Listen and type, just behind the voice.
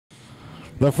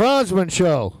The Franzman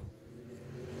Show.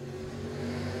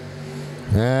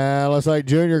 And looks like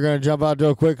Junior going to jump out to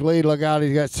a quick lead. Look out,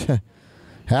 he's got...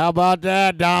 How about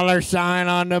that $sign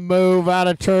on the move out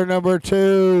of turn number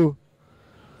 2.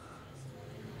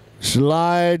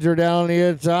 Slides her down the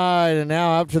inside and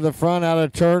now up to the front out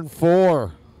of turn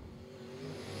 4.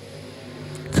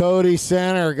 Cody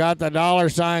Center got the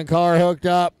 $sign car hooked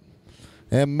up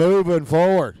and moving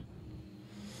forward.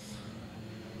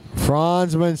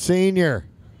 Franzman Sr.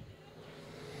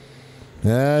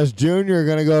 As Junior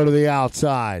going to go to the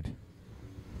outside.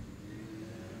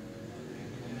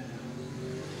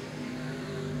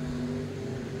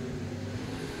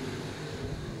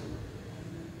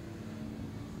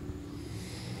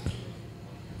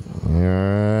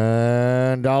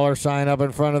 And $sign up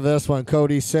in front of this one.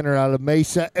 Cody Center out of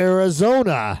Mesa,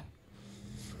 Arizona.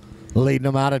 Leading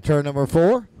them out of turn number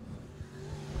 4.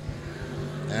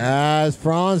 As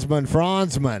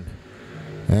Franzman.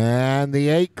 And the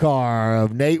 8 car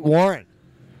of Nate Warren.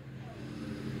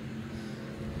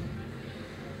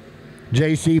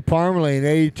 JC Parmalee in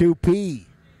 82P.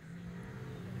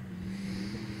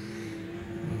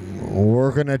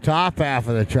 Working the top half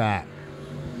of the track.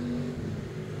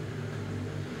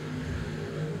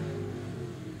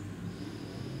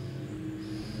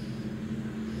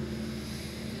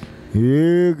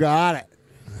 You got it.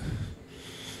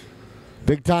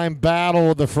 Big time battle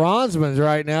with the Franzmans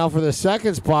right now for the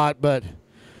second spot, but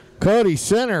Cody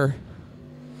Center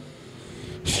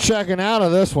is checking out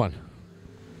of this one.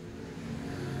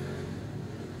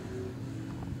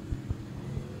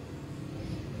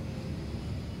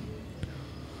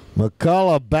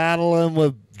 McCullough battling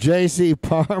with JC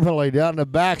Parmalee down the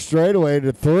back straightaway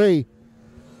to 3.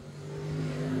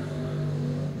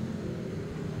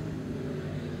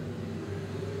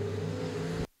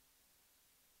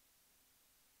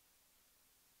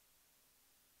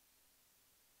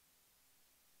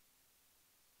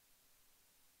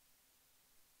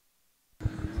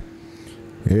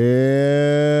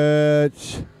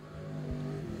 It's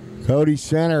Cody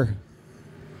Center,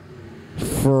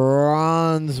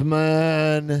 Franzman,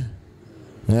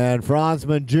 and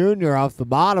Franzman Jr. off the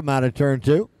bottom out of turn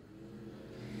 2.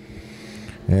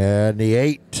 And the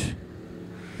 8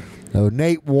 of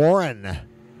Nate Warren.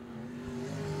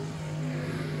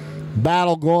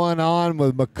 Battle going on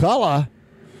with McCullough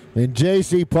and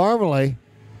JC Parmalee.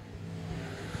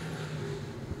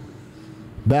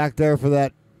 Back there for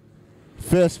that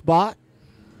 5th spot.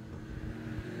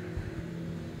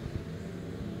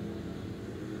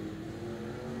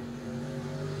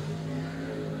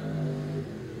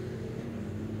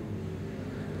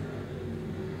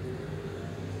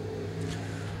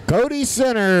 Cody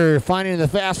Center finding the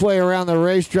fast way around the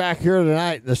racetrack here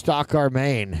tonight in the Stock Car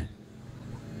Main.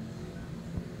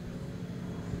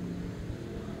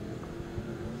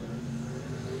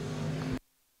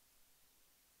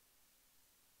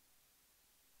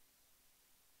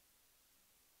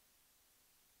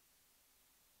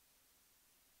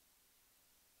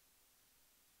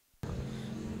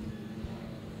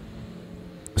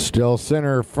 Still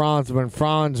Center,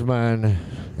 Franzman,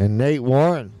 and Nate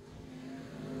Warren.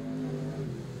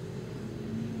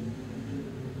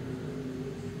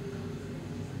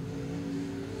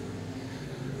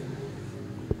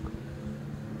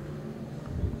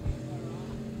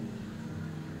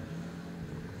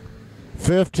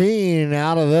 $15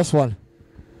 out of this one.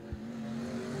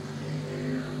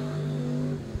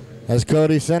 As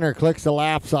Cody Center clicks the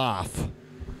laps off.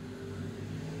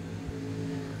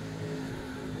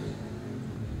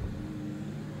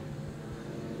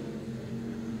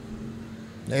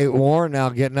 Nate Warren now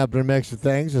getting up in the mix of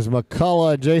things as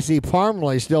McCullough and JC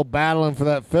Parmalee still battling for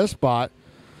that 5th spot.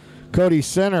 Cody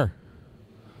Center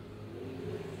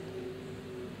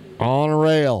on a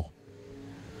rail.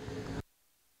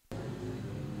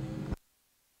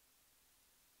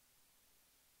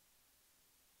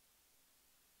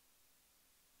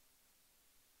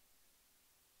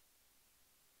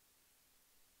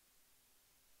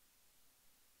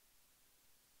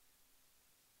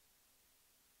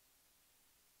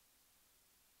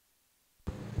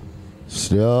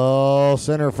 Still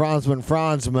Center,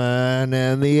 Franzman,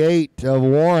 and the 8 of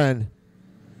Warren.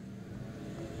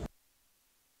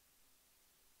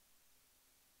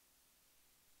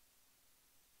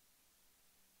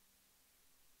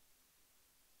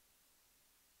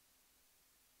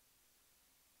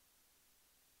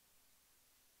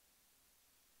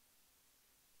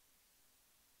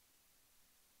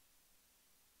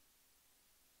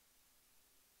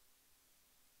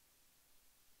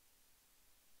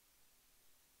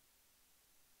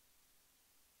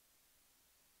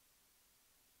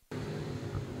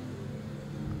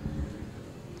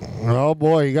 Oh,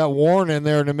 boy, you got Warren in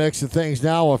there in the mix of things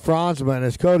now with Franzman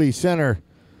as Cody Center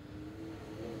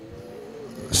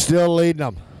still leading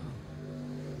them.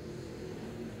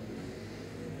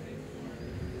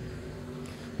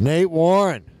 Nate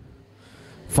Warren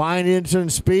finding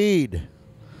some speed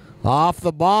off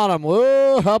the bottom.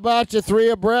 Whoa, how about you 3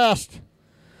 abreast?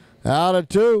 Out of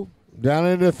 2, down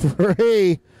into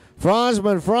 3.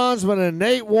 Franzman, and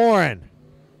Nate Warren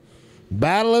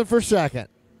battling for second.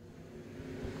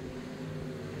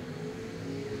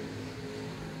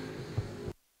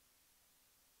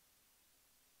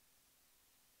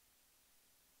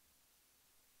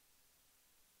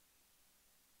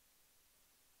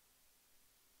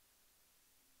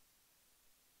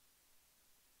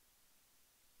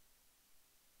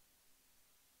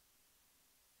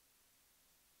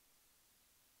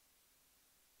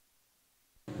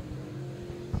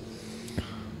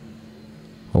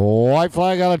 White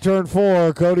flag out of turn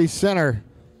 4, Cody Center.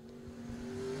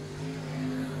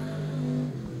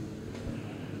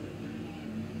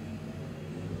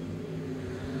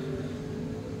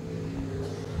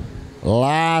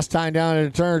 Last time down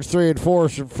into turns 3 and 4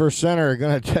 for Center.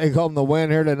 Going to take home the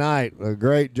win here tonight. A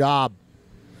great job.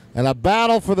 And a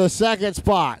battle for the second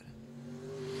spot.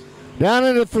 Down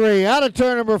into 3, out of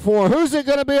turn number 4. Who's it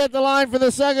going to be at the line for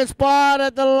the second spot?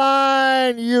 At the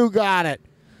line, you got it.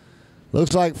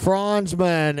 Looks like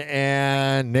Franzman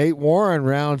and Nate Warren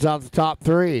rounds out the top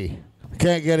 3.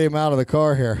 Can't get him out of the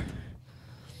car here.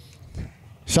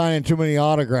 Signing too many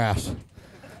autographs.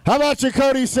 How about your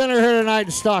Cody Center here tonight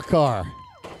in stock car?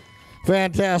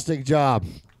 Fantastic job.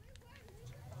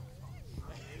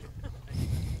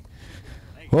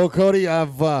 Well, Cody,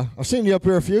 I've seen you up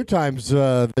here a few times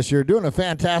this year doing a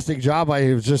fantastic job.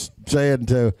 I was just saying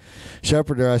to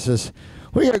Shepard there, I says,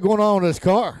 what do you got going on with this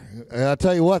car? And I'll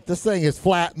tell you what, this thing is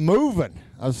flat moving.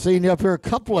 I've seen you up here a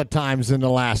couple of times in the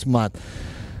last month.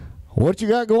 What you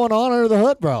got going on under the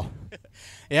hood, bro?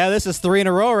 Yeah, this is 3 in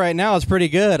a row right now. It's pretty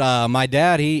good. My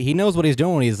dad, he knows what he's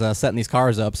doing when he's setting these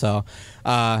cars up. So,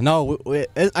 I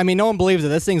mean, no one believes it.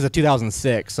 This thing's a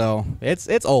 2006, so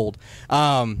it's old.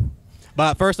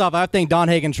 But first off, I thank Don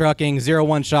Hagen Trucking,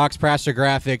 01 Shocks, Praster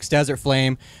Graphics, Desert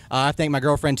Flame. I thank my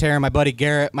girlfriend Taryn, my buddy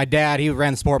Garrett, my dad. He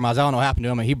ran the Sport Miles. I don't know what happened to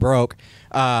him, but he broke.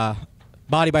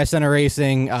 Body by Center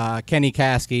Racing, Kenny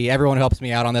Caskey, everyone who helps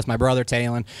me out on this, my brother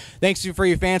Talon. Thanks for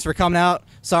you fans for coming out.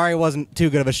 Sorry it wasn't too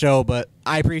good of a show, but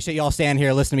I appreciate y'all standing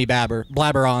here listening to me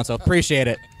blabber on, so appreciate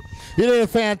it. You did a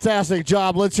fantastic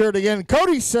job. Let's hear it again.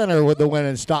 Cody Center with the win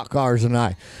in stock cars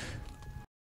tonight.